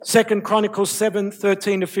2 Chronicles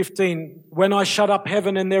 7:13-15. When I shut up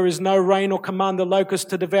heaven and there is no rain, or command the locusts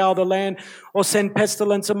to devour the land, or send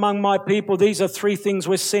pestilence among my people. These are three things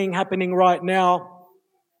we're seeing happening right now.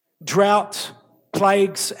 Drought,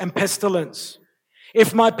 plagues, and pestilence.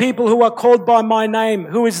 If my people who are called by my name,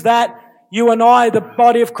 who is that? You and I, the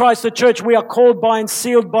body of Christ, the church, we are called by and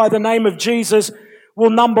sealed by the name of Jesus, will,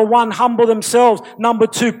 number one, humble themselves. Number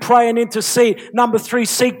two, pray and intercede. Number three,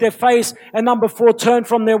 seek their face. And number four, turn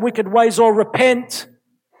from their wicked ways or repent.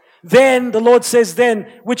 Then, the Lord says then,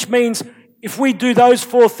 which means if we do those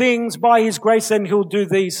four things by His grace, then He'll do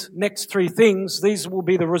these next three things. These will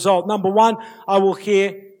be the result. Number one, I will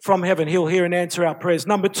hear from heaven. He'll hear and answer our prayers.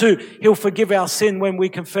 Number two, He'll forgive our sin when we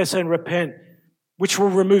confess and repent, which will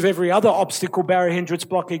remove every other obstacle, barrier, hindrance,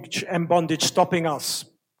 blockage, and bondage stopping us.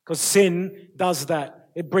 Because sin does that.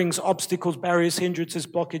 It brings obstacles, barriers, hindrances,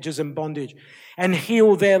 blockages, and bondage. And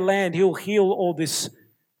heal their land. He'll heal all this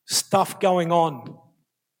stuff going on.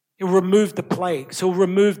 He'll remove the plagues. He'll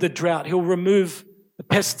remove the drought. He'll remove the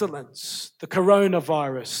pestilence, the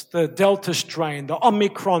coronavirus, the Delta strain, the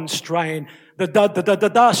Omicron strain,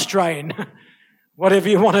 the strain, whatever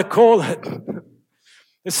you want to call it.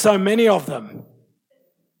 There's so many of them.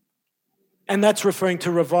 And that's referring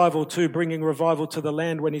to revival too, bringing revival to the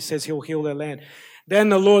land when He says He'll heal their land. Then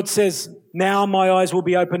the Lord says, now my eyes will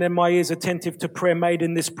be open and my ears attentive to prayer made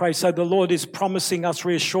in this place. So the Lord is promising us,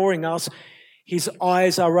 reassuring us, His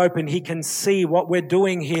eyes are open. He can see what we're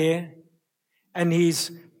doing here, and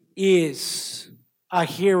His ears are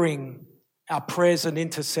hearing our prayers and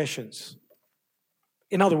intercessions.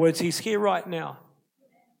 In other words, He's here right now,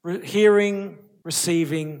 hearing,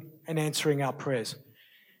 receiving, and answering our prayers.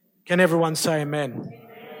 Can everyone say amen?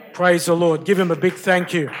 Amen? Praise the Lord. Give Him a big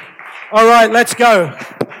thank you. All right, let's go.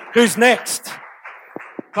 Who's next?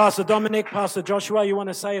 Pastor Dominic, Pastor Joshua, you want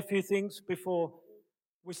to say a few things before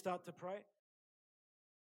we start to pray?